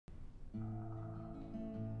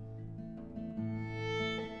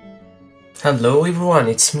Hello everyone,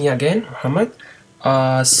 it's me again, Muhammad.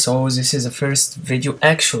 So this is the first video,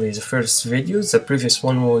 actually the first video. The previous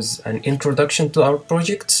one was an introduction to our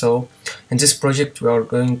project. So in this project we are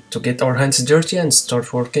going to get our hands dirty and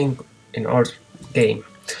start working in our game.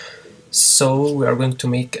 So we are going to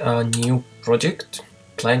make a new project,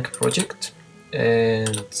 blank project,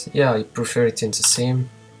 and yeah, I prefer it in the same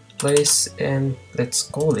place, and let's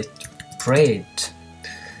call it Braid.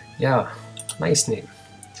 Yeah, nice name.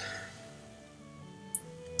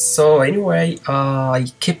 So anyway, I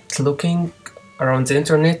kept looking around the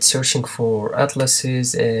internet, searching for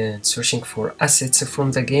atlases and searching for assets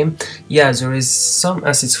from the game. Yeah, there is some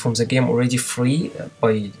assets from the game already free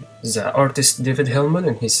by the artist David Hellman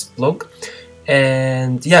in his blog.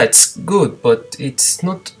 And yeah, it's good, but it's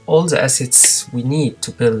not all the assets we need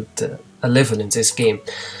to build a level in this game.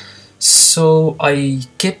 So I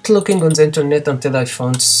kept looking on the internet until I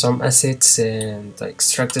found some assets and I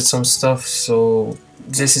extracted some stuff. So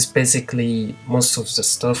this is basically most of the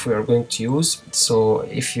stuff we are going to use. So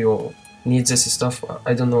if you need this stuff,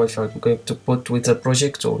 I don't know if I'm going to put with the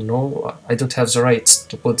project or no. I don't have the rights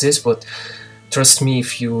to put this, but trust me,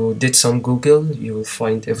 if you did some Google, you will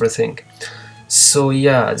find everything. So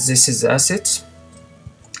yeah, this is the assets.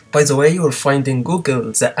 By the way, you'll find in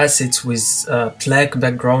Google the assets with black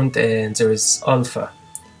background and there is alpha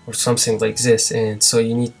or something like this, and so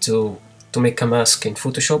you need to make a mask in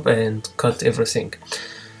Photoshop and cut everything.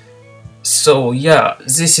 So yeah,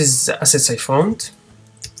 this is the assets I found,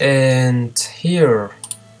 and here,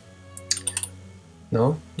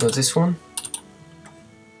 no, not this one.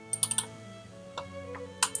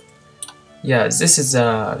 Yeah, this is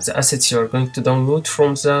the assets you are going to download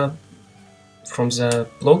from the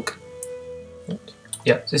blog.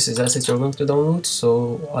 Yeah, this is the assets you're going to download.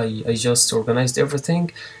 So I just organized everything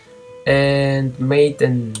and made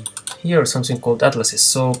here something called atlases.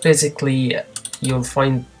 So basically you'll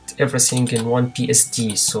find everything in one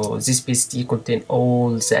PSD. So this PSD contains all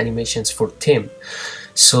the animations for Tim.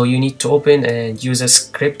 So you need to open and use a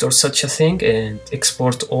script or such a thing and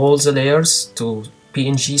export all the layers to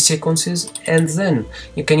PNG sequences, and then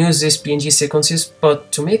you can use these PNG sequences, but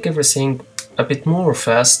to make everything a bit more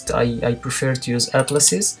fast, I prefer to use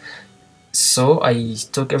atlases. So I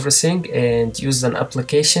took everything and used an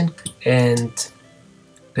application and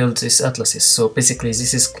built these atlases. So basically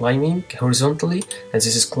this is climbing horizontally and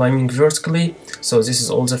this is climbing vertically. So this is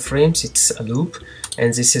all the frames, it's a loop,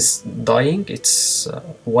 and this is dying, it's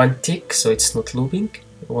one tick, so it's not looping.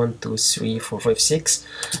 1, 2, 3, 4, 5, 6,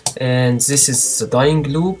 and this is the dying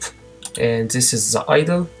loop, and this is the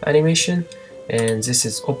idle animation, and this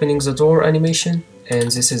is opening the door animation, and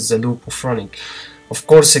this is the loop of running. Of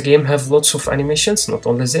course the game have lots of animations, not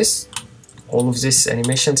only this, all of these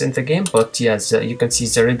animations in the game, but yeah, you can see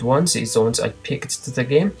the red ones is the ones I picked to the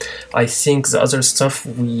game. I think the other stuff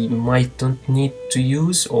we might don't need to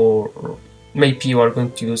use, or maybe you are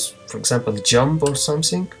going to use, for example, jump or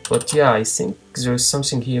something. But yeah, I think there's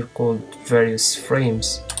something here called various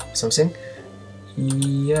frames, something.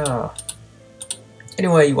 Yeah.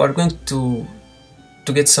 Anyway, you are going to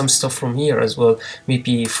get some stuff from here as well,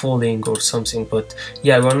 maybe falling or something. But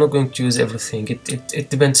yeah, we are not going to use everything. It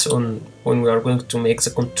depends on when we are going to make the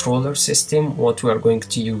controller system, what we are going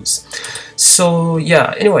to use. So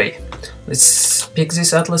yeah, anyway, let's pick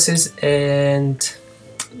these atlases and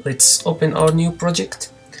let's open our new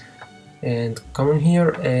project and come in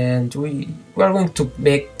here, and we are going to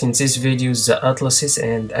make in this video the atlases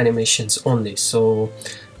and animations only, so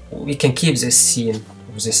we can keep this scene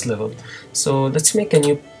of this level. So let's make a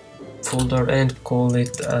new folder and call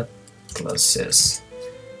it atlases,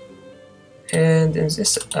 and in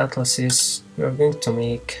this atlases we are going to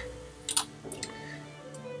make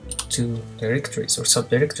 2 directories or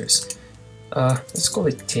subdirectories. Let's call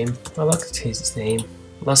it Tim. I liked his name.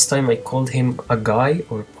 Last time I called him a guy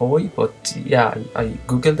or a boy, but yeah, I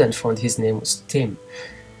googled and found his name was Tim.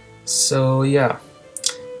 So yeah,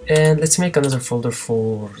 and let's make another folder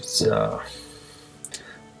for the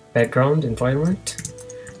background environment.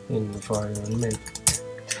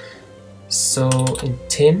 So in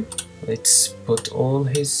Tim, let's put all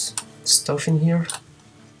his stuff in here.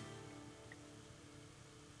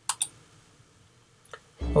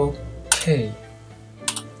 Okay,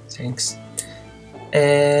 thanks.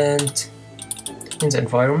 And in the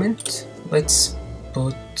environment, let's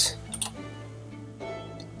put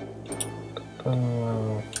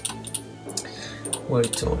where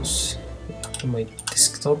it was on my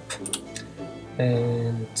desktop,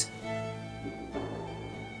 and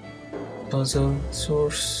puzzle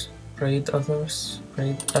source, braid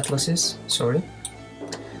atlases, sorry.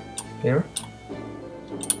 here.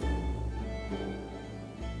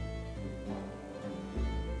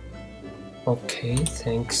 Okay,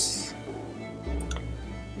 thanks.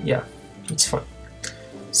 Yeah, it's fine.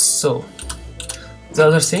 So the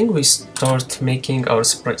other thing, we start making our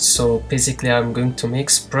sprites. So basically I'm going to make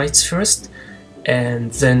sprites first,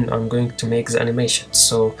 and then I'm going to make the animation.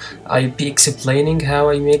 So I'll be explaining how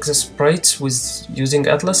I make the sprites with using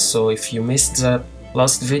Atlas. So if you missed the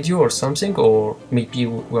last video or something, or maybe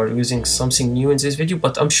we are using something new in this video,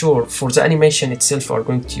 but I'm sure for the animation itself we're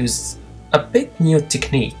going to use a bit new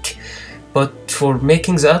technique, but for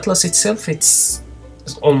making the Atlas itself it's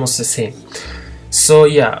almost the same. So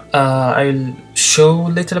yeah, I'll show a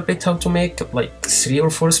little bit how to make like 3 or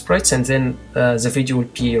 4 sprites, and then the video will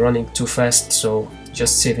be running too fast, so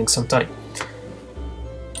just saving some time.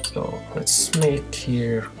 So let's make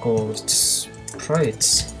here called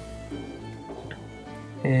sprites,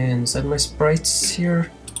 and inside my sprites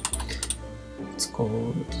here, let's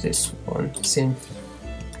call this one same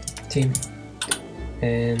team,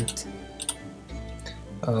 and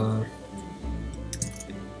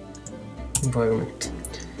environment.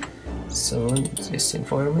 So this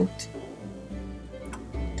environment.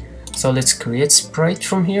 So let's create sprite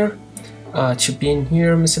from here. It should be in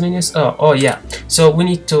here, miscellaneous. Oh yeah. So we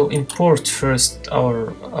need to import first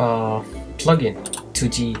our plugin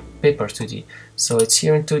 2D, Paper 2D. So it's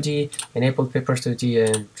here in 2D, enable Paper 2D,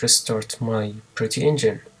 and restart my pretty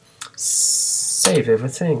engine. Save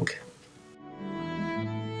everything.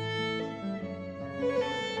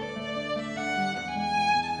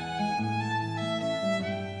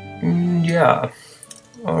 Yeah,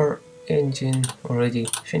 our engine already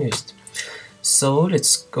finished. So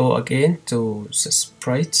let's go again to the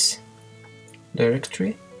sprites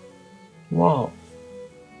directory. Wow.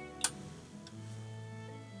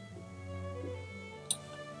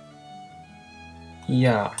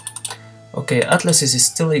 Yeah. Okay, Atlas is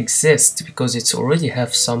still exists because it's already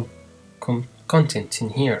have some content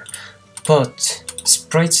in here, but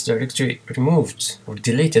Sprites directory removed or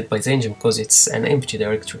deleted by the engine because it's an empty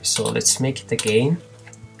directory. So let's make it again,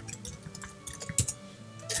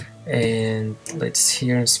 and let's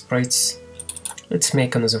here in sprites, let's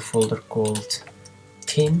make another folder called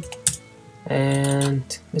team,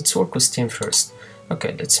 and let's work with team first.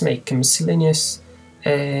 Okay, let's make miscellaneous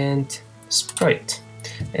and sprite,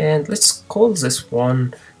 and let's call this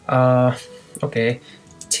one okay,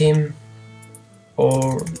 team,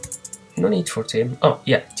 or no need for team. Oh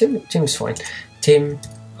yeah, team is fine. Team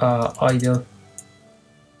idle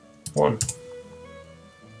 1.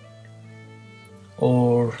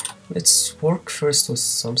 Or let's work first with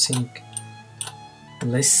something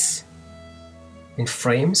less in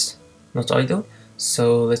frames, not idle.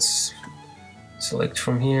 So let's select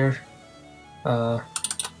from here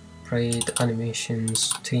Braid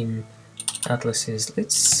animations, team, atlases.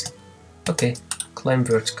 Let's climb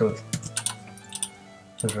vertically,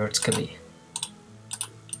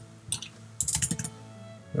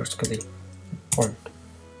 vertically 1,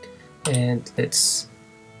 and let's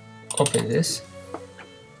open this,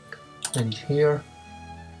 and here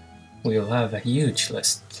we'll have a huge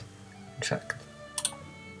list. In fact,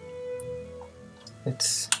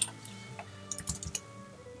 let's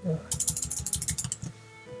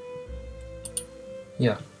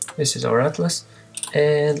yeah, this is our atlas,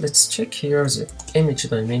 and let's check here. The image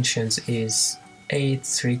dimensions is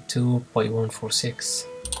 832 by 146.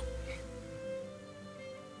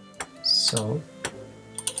 So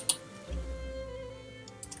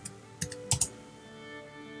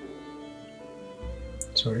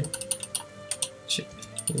sorry, should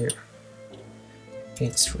be here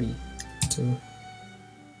 832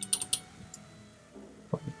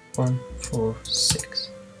 by 146.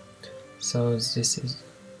 So this is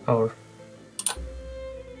our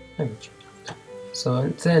image. So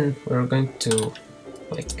and then we're going to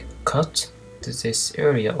like cut to this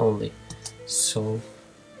area only. So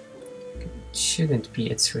it shouldn't be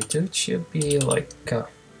 832, it should be like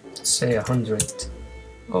let's say 100.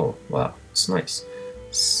 Oh wow, it's nice.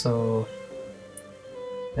 So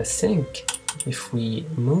I think if we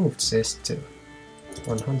moved this to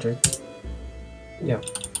 100, yeah,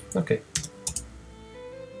 okay.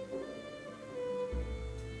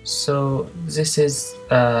 So this is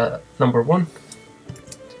number 1,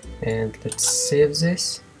 and let's save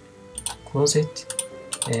this, close it,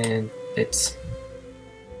 and let's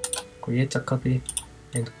create a copy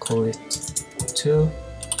and call it 2,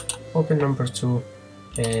 open number 2,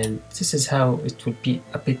 and this is how it would be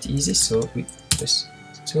a bit easy. So we just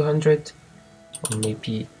 200, or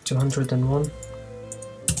maybe 201,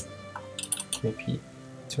 maybe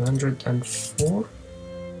 204,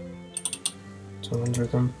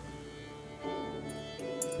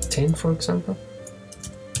 10 for example.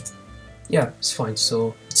 Yeah, it's fine,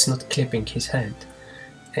 so it's not clipping his hand.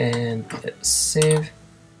 And let's save.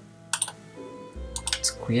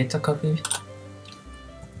 Let's create a copy.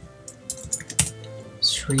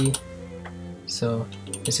 3. So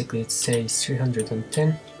basically it says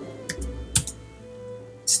 310.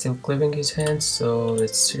 It's still clipping his hand, so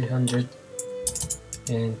it's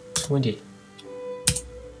 320.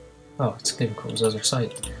 Oh, it's clipping from the other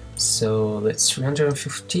side. So let's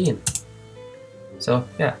 315. So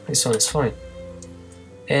yeah, this one is fine.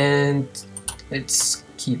 And let's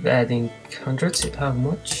keep adding hundreds. How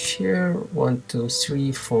much here? 1, 2,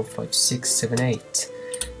 3, 4, 5, 6, 7, 8.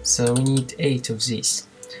 So we need 8 of these.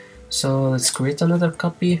 So let's create another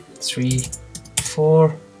copy. 3,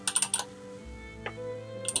 4,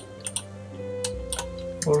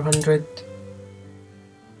 400,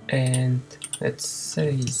 and let's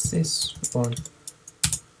say this one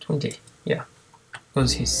 20. Yeah,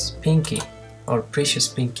 because his pinky, our precious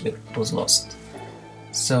pinky, was lost.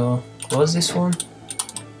 So close this one,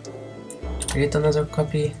 create another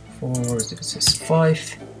copy for this is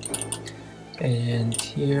 5, and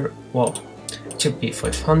here, well, it should be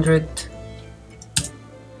 500.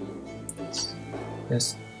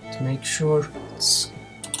 Just to make sure it's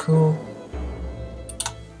cool,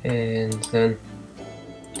 and then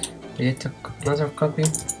create another copy,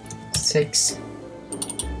 6,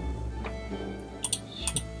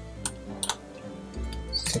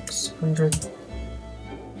 600,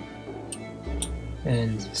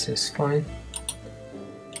 and this is fine,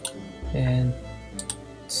 and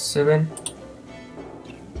 7.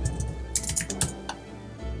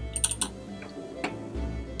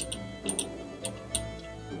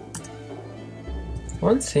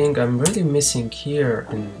 One thing I'm really missing here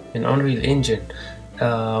in Unreal Engine,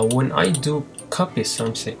 when I do copy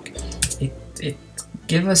something, it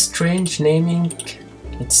gives a strange naming.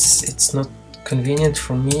 It's not convenient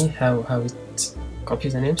for me how it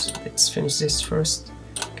copies the names. Let's finish this first.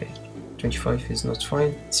 Okay, 25 is not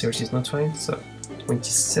fine, 30 is not fine, so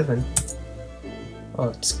 27. Oh,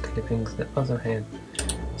 it's clipping the other hand.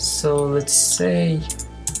 So let's say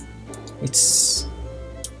it's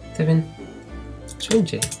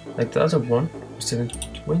 720, like the other one,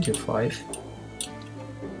 725.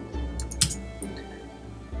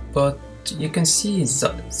 But you can see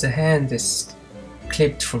the hand is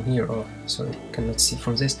clipped from here. Oh, sorry, cannot see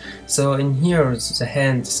from this. So in here the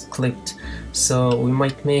hand is clipped, so we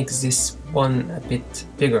might make this one a bit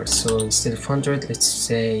bigger. So instead of 100, let's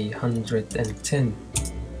say 110,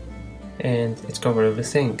 and it covers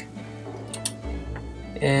everything.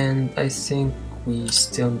 And I think we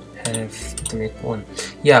still have to make one.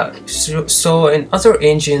 Yeah, so in other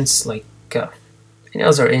engines, like in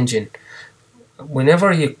other engine,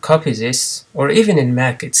 whenever you copy this, or even in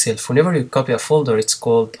Mac itself, whenever you copy a folder, it's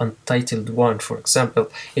called Untitled 1, for example.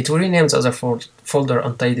 It will rename the other folder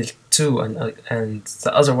Untitled 2, and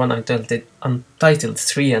the other one Untitled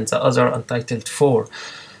 3, and the other Untitled 4.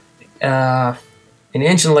 In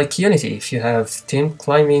engine like Unity, if you have 10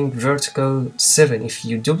 climbing vertical 7, if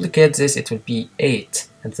you duplicate this, it will be 8,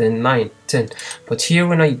 and then 9, 10. But here,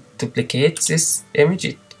 when I duplicate this image,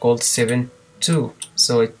 it's called 7, 2.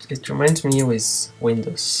 So it reminds me with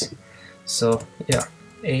Windows. So yeah,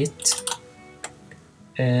 8,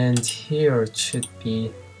 and here it should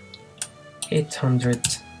be 800,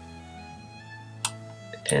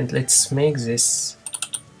 and let's make this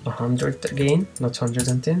 100 again, not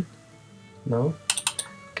 110. No.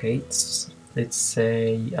 Okay, let's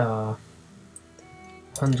say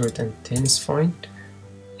 110 is fine,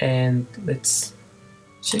 and let's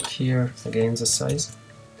check here again the size.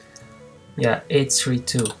 Yeah,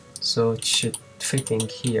 832, so it should fit in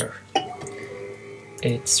here.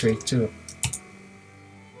 832.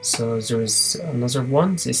 So there is another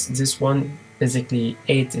one. This one, basically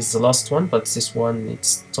 8 is the last one, but this one it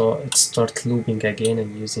start looping again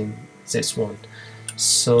and using this one.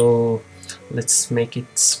 So let's make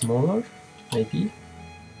it smaller, maybe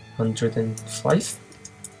 105.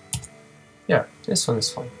 Yeah, this one is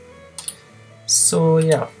fine. So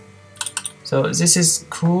yeah, so this is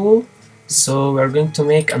cool. So we're going to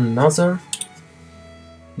make another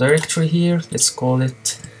directory here. Let's call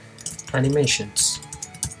it animations.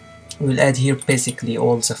 We'll add here basically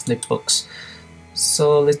all the flipbooks.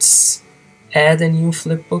 So let's add a new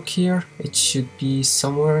flipbook here. It should be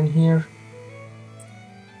somewhere in here.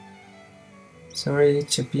 Sorry,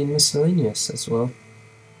 it should be in miscellaneous as well.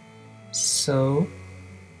 So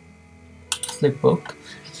flipbook,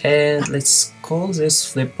 and let's call this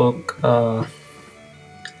flipbook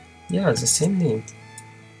yeah, the same name,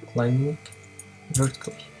 climbing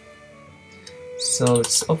vertically. So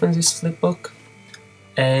let's open this flipbook,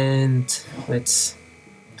 and let's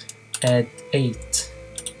add 8,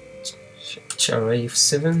 each array of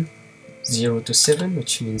 7, 0 to 7,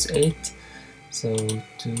 which means 8. So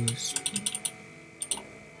 2,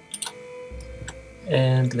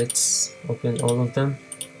 and let's open all of them.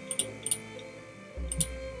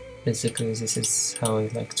 Basically this is how I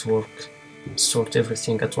like to work, sort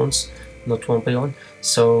everything at once, not one by one.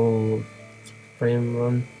 So frame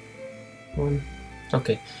run 1.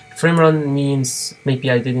 Okay, frame run means, maybe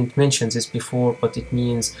I didn't mention this before, but it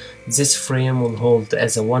means this frame will hold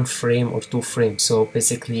as a 1 frame or 2 frames. So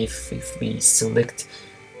basically if we select,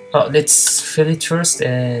 let's fill it first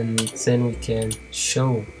and then we can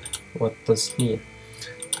show what does it mean.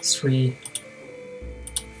 3,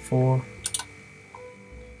 4,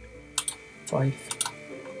 5,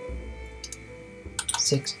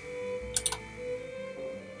 6,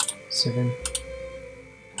 7,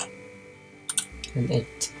 and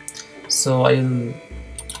 8. So I'm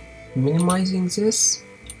minimizing this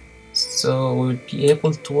so we'll be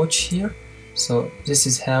able to watch here. So this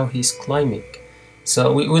is how he's climbing.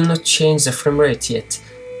 So we will not change the frame rate yet,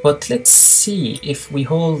 but let's see if we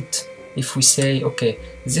hold, if we say okay,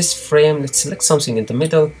 this frame, let's select something in the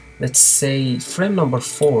middle, let's say frame number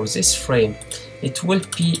 4, this frame, it will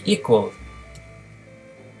be equal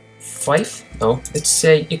 5, no, let's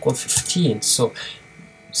say equal 15. So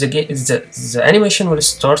the animation will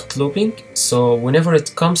start looping, so whenever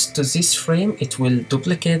it comes to this frame it will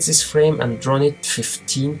duplicate this frame and run it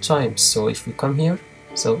 15 times. So if we come here,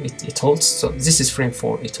 so it holds, so this is frame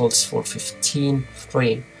 4, it holds for 15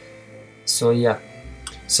 frame. So yeah,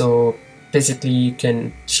 so basically you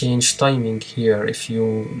can change timing here. If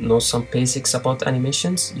you know some basics about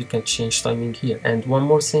animations, you can change timing here. And one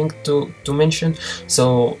more thing to mention,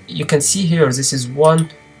 so you can see here this is 1,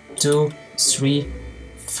 2, 3,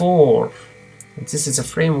 4. This is a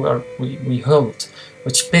frame where we hold,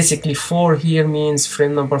 which basically 4 here means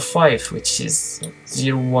frame number 5, which is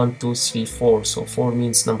 0, 1, 2, 3, 4. So 4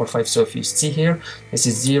 means number 5. So if you see here, this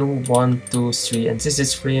is 0, 1, 2, 3, and this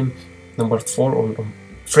is frame number 4 or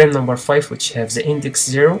frame number 5, which has the index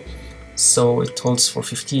 0. So it holds for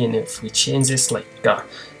 15. If we change this like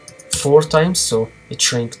 4 times, so it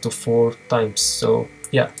shrank to 4 times. So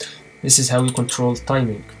yeah, this is how we control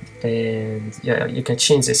timing. And yeah, you can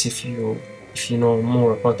change this if you know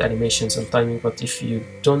more about animations and timing, but if you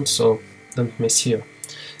don't, so don't mess here.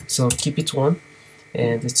 So keep it 1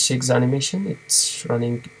 and let's check the animation. It's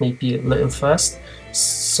running maybe a little fast,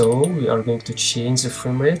 so we are going to change the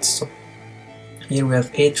frame rate. So here we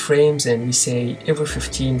have 8 frames and we say every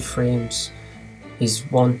 15 frames is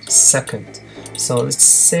 1 second. So let's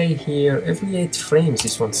say here every 8 frames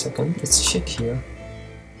is 1 second. Let's check here.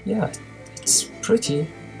 Yeah, it's pretty.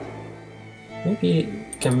 Maybe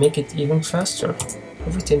we can make it even faster,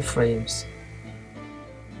 every 10 frames.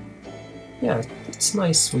 Yeah, it's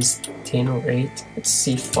nice with 10 or 8. Let's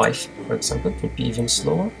see 5, for example. It would be even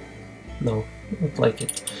slower. No, I don't like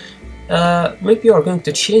it. Maybe we are going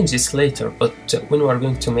to change this later, but when we are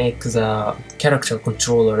going to make the character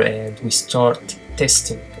controller and we start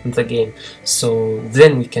testing in the game, so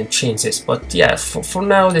then we can change this. But yeah, for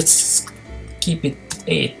now, let's keep it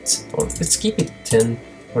 8, or let's keep it 10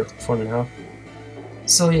 for now.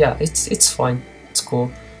 So yeah, it's fine, it's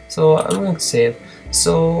cool. So I'm going to save.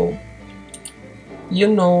 So you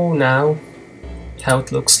know now how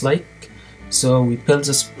it looks like. So we build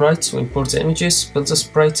the sprites, we import the images, build the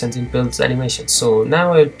sprites, and then build the animation. So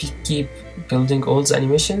now I'll keep building all the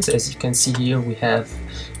animations. As you can see here, we have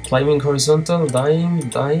climbing horizontal,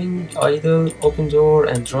 dying, idle, open door,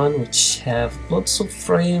 and run, which have lots of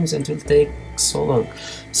frames and will take so long.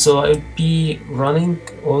 So I'll be running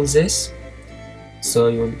all this. So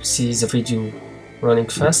you'll see the video running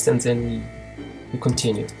fast, and then we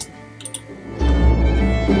continue.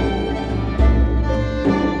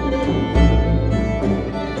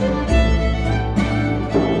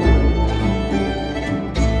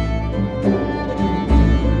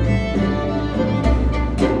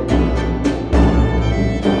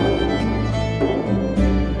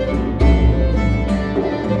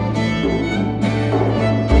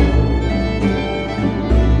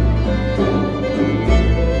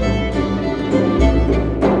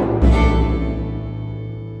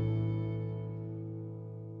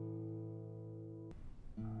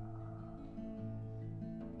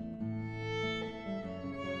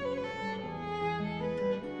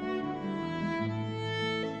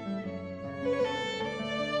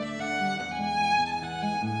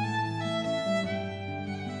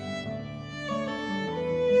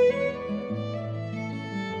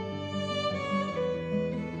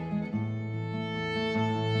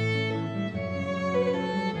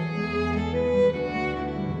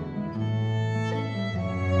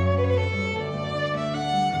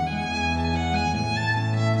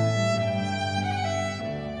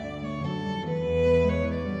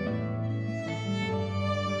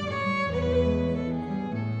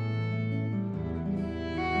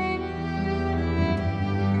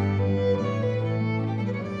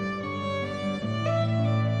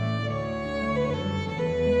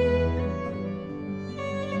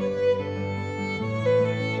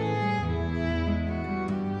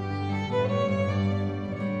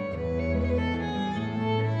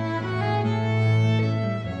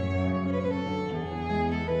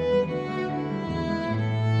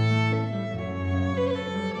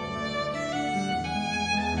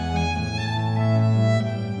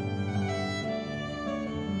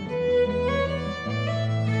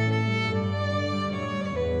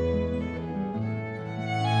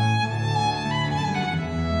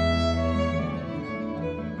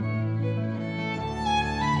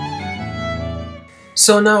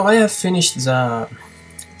 So now I have finished the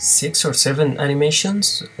 6 or 7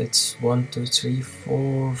 animations. It's 1, 2, 3,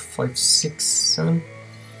 4, 5, 6, 7.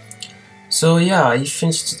 So yeah, I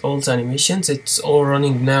finished all the animations. It's all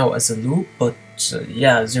running now as a loop, but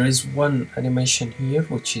yeah, there is one animation here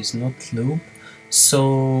which is not loop.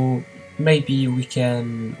 So maybe we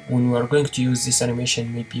can, when we are going to use this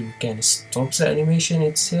animation, maybe we can stop the animation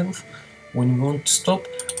itself when we want to stop,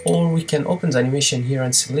 or we can open the animation here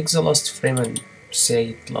and select the last frame and say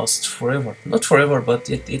it lasts forever. Not forever, but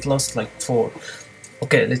it lasts like for,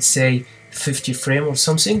 okay, let's say 50 frame or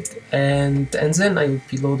something, and then I will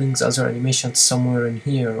be loading the other animations somewhere in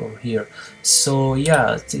here or here. So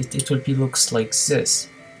yeah, it will be looks like this.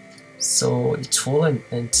 So it's fall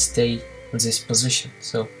and stay in this position.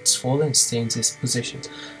 So it's fall and stay in this position.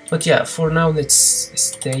 But yeah, for now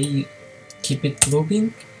let's keep it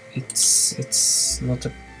looping. It's not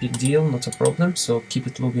a big deal, not a problem. So keep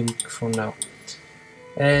it looping for now.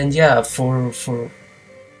 And yeah, for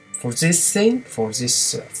this thing, for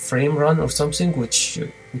this frame run or something, which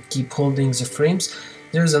we keep holding the frames,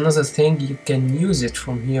 there's another thing. You can use it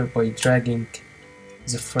from here by dragging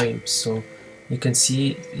the frame. So you can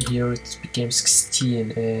see here it became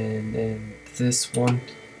 16, and this one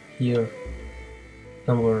here,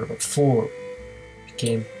 number 4,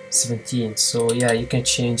 became 17. So yeah, you can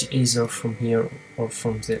change either from here or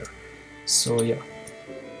from there. So yeah.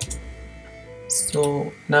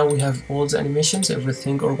 So now we have all the animations,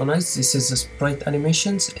 everything organized. This is the sprite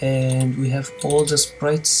animations, and we have all the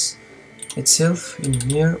sprites itself in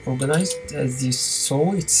here organized. As you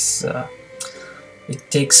saw, it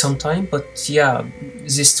takes some time, but yeah,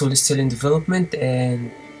 this tool is still in development,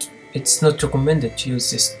 and it's not recommended to use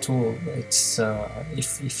this tool. It's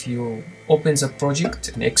if you open the project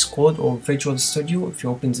in Xcode or Visual Studio, if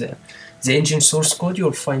you open the engine source code,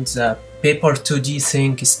 you'll find the paper 2D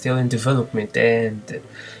thing is still in development, and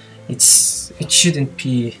it shouldn't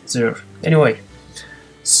be there. Anyway,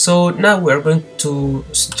 so now we are going to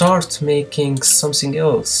start making something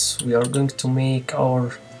else. We are going to make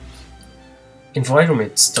our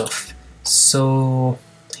environment stuff. So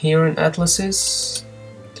here in atlases,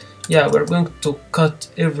 yeah, we're going to cut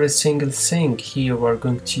every single thing here we're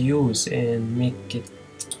going to use and make it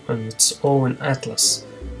on its own atlas,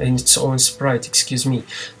 in its own sprite, excuse me.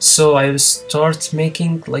 So I will start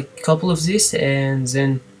making like a couple of this and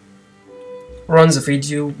then run the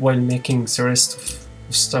video while making the rest of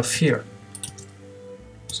stuff here.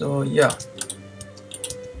 So yeah,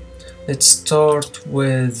 let's start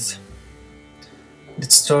making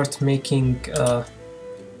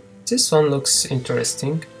this one looks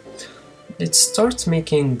interesting. Let's start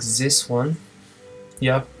making this one,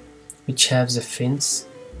 yeah, which has a fence,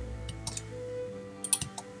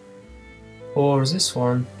 or this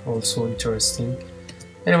one, also interesting.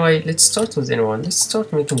 Anyway, let's start with anyone. Let's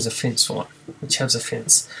start making the fence one, which has a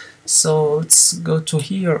fence. So let's go to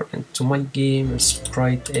here and to my game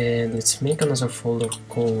sprite, and let's make another folder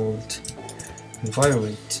called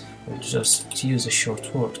environment. I'll just use a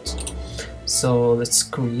short word. So let's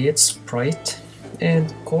create sprite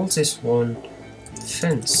and call this one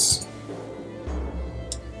fence,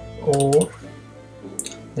 or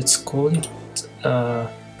let's call it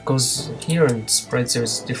because here in sprite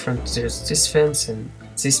there's this fence and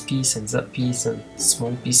this piece and that piece and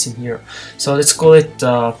small piece in here. So let's call it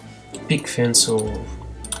big fence or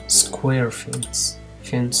square fence.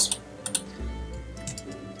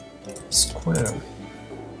 Square.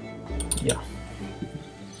 Yeah.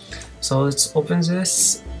 So let's open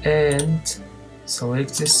this and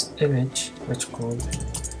select this image, which called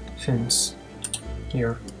fence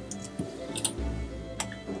here,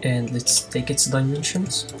 and let's take its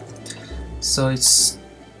dimensions. So it's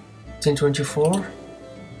 1024,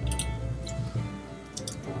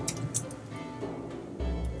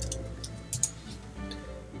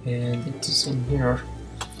 and it is in here,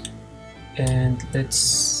 and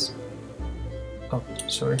let's, oh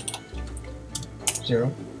sorry,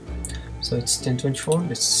 0. So it's 1024,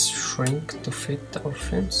 let's shrink to fit our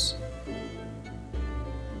fence.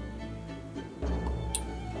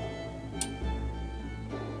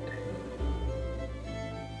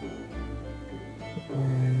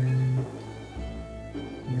 And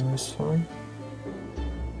here is fine.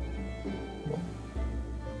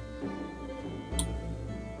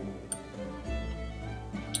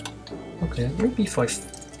 Okay, maybe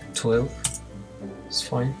 512 is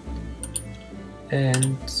fine.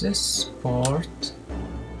 And this part,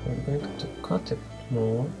 we're going to cut it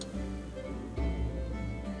more.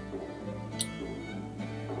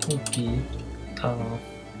 It will be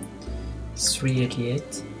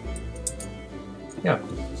 388. Yeah,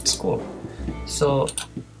 it's cool. So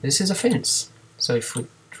this is a fence. So if we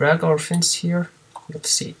drag our fence here, you'll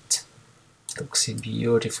see it. It looks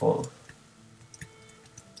beautiful.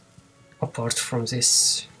 Apart from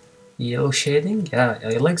this yellow shading, yeah,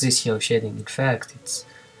 I like this yellow shading. In fact, it's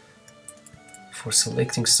for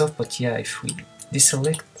selecting stuff, but yeah, if we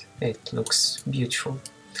deselect, it looks beautiful.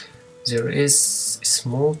 There is a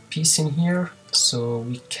small piece in here, so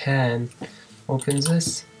we can open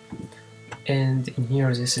this, and in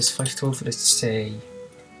here this is 512, let's say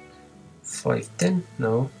 510,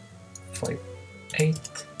 no,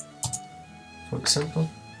 58, for example.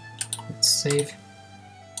 Let's save.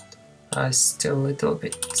 Still a little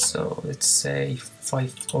bit, so let's say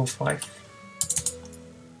 505.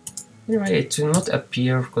 Anyway, it will not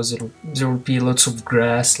appear because there will be lots of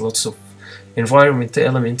grass, lots of environment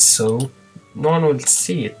elements, so no one will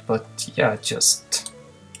see it, but yeah, just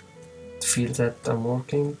feel that I'm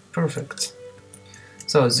working perfect.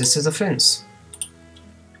 So this is a fence.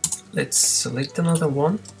 Let's select another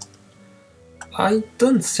one. I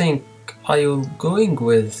don't think I will going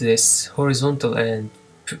with this horizontal and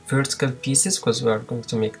vertical pieces because we are going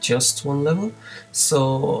to make just one level,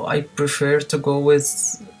 so I prefer to go with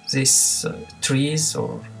these trees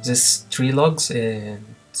or these tree logs and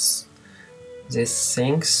these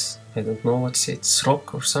things. I don't know what's it's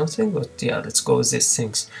rock or something, but yeah, let's go with these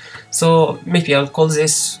things. So maybe I'll call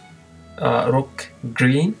this rock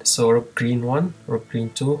green. So rock green 1, rock green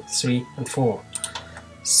 2, 3 and 4.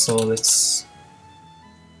 So let's,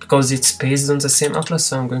 because it's based on the same atlas,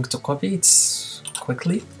 so I'm going to copy it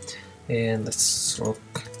quickly, and let's rock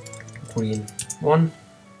green 1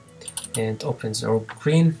 and open the rock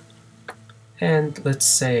green, and let's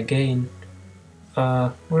say again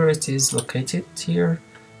where it is located here,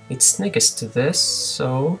 it's next to this,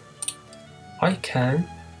 so I can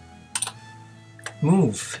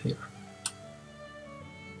move here.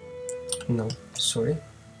 No, sorry.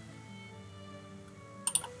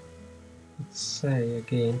 Let's say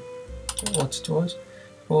again what it was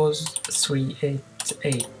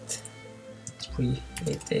 388.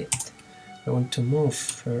 388. I want to move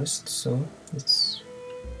first, so let's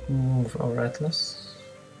move our atlas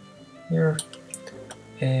here,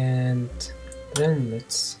 and then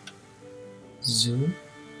let's zoom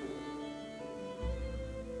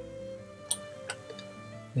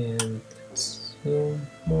and let's zoom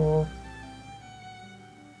more.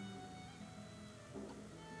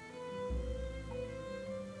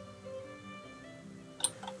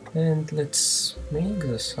 And let's make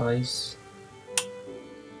the size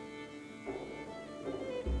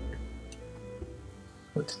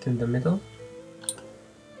put it in the middle,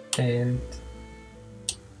 and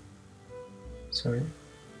sorry,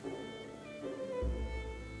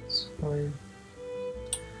 it's fine,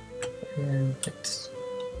 and let's,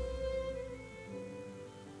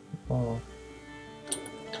 oh,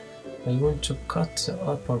 I want to cut the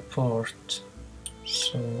upper part,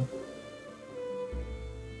 so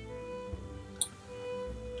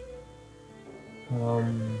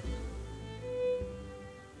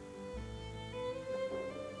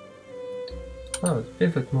oh,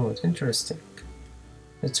 pivot mode, interesting.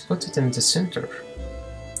 Let's put it in the center.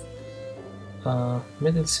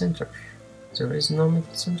 Middle center. There is no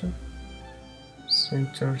middle center.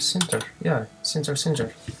 Center. Yeah,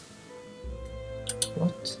 center.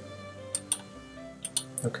 What?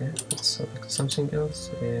 Okay, let's select something else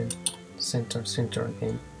and center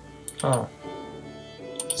again. Ah,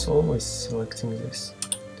 it's always selecting this.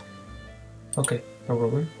 Okay, no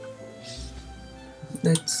problem.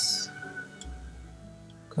 Let's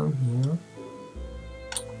come here.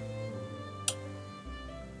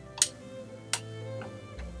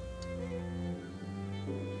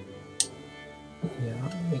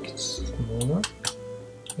 Yeah, make it smaller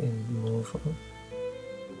and move up.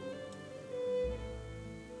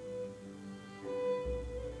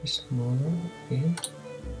 Smaller again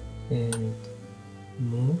and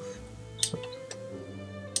move. So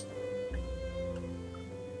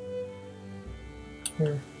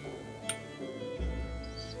here,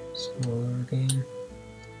 smaller again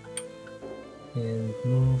and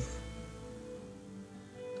move.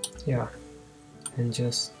 Yeah, and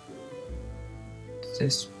just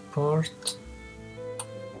this part,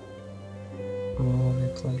 move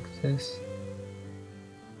it like this,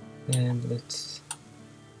 and let's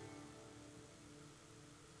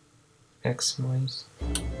maximize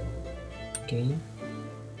gain.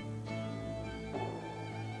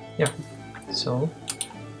 Yeah, so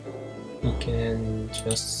we can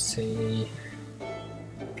just say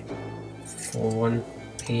for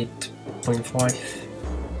 8.5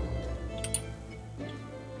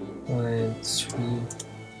 and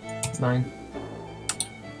 3.9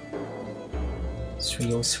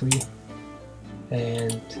 303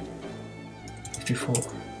 and 54,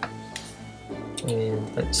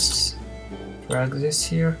 and let's drag this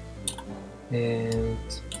here, and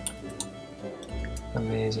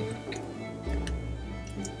amazing.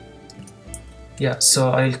 Yeah, so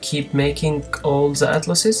I'll keep making all the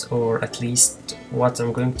atlases, or at least what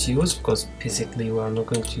I'm going to use, because basically we are not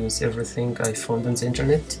going to use everything I found on the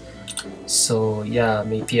internet. So yeah,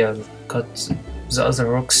 maybe I'll cut the other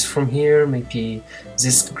rocks from here, maybe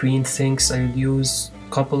this green things I'll use,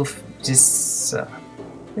 couple of this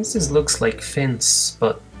looks like fence,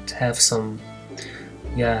 but have some,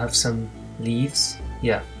 yeah, have some leaves.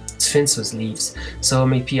 Yeah, it's fence with leaves. So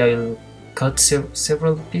maybe I'll cut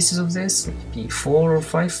several pieces of this, maybe 4 or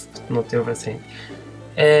 5, but not everything.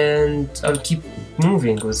 And I'll keep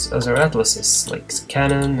moving with other atlases like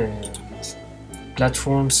cannon and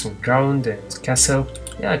platforms and ground and castle.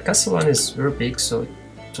 Yeah, castle one is very big, so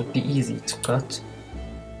it will be easy to cut.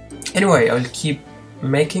 Anyway, I'll keep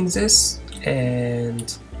making this,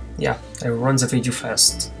 and yeah, I'll run the video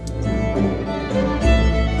fast.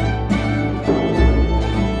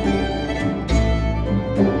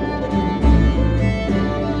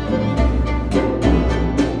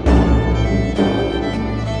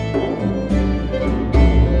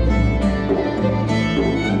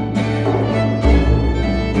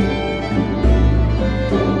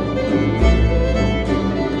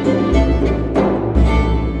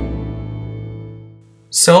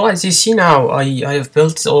 So as you see now, I have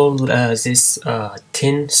built all this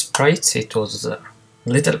 10 sprites. It was a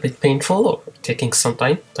little bit painful, or taking some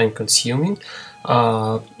time consuming,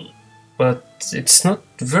 but it's not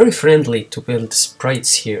very friendly to build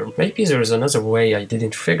sprites here. Maybe there is another way I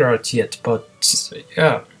didn't figure out yet, but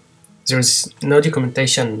yeah, there's no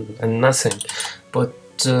documentation and nothing, but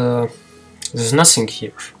there's nothing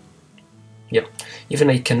here. Yeah, even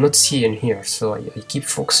I cannot see in here, so I keep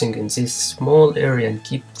focusing in this small area and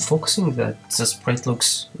keep focusing that the sprite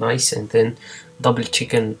looks nice, and then double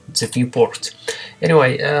checking the viewport.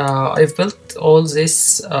 Anyway, I've built all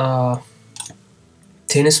this 10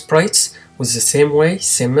 sprites with the same way,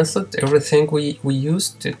 same method, everything we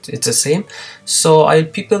used, it's the same. So I'll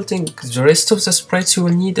be building the rest of the sprites you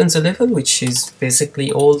will need in the level, which is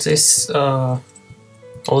basically all this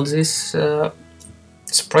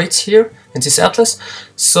sprites here in this atlas.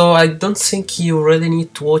 So I don't think you really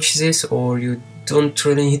need to watch this, or you don't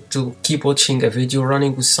really need to keep watching a video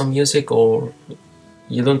running with some music, or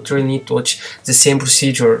you don't really need to watch the same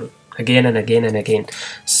procedure again and again and again.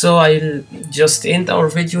 So I'll just end our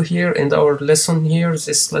video here, end our lesson here.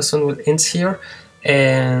 This lesson will end here,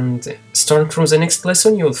 and starting from the next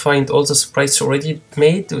lesson you'll find all the sprites already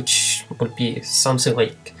made, which will be something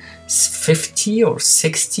like 50 or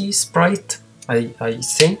 60 sprite. I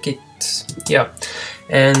think it, yeah,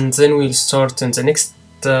 and then we'll start in the next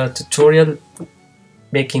tutorial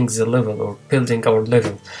making the level, or building our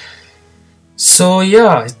level. So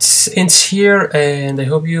yeah, it ends here, and I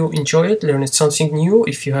hope you enjoy it, learned something new.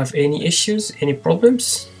 If you have any issues, any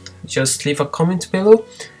problems, just leave a comment below.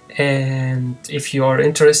 And if you are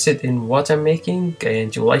interested in what I'm making,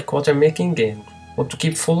 and you like what I'm making and want to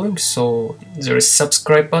keep following, so there is a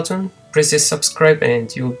subscribe button. Press this subscribe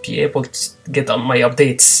and you'll be able to get my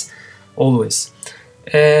updates always.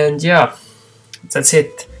 And yeah, that's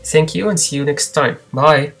it. Thank you, and see you next time.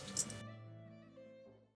 Bye.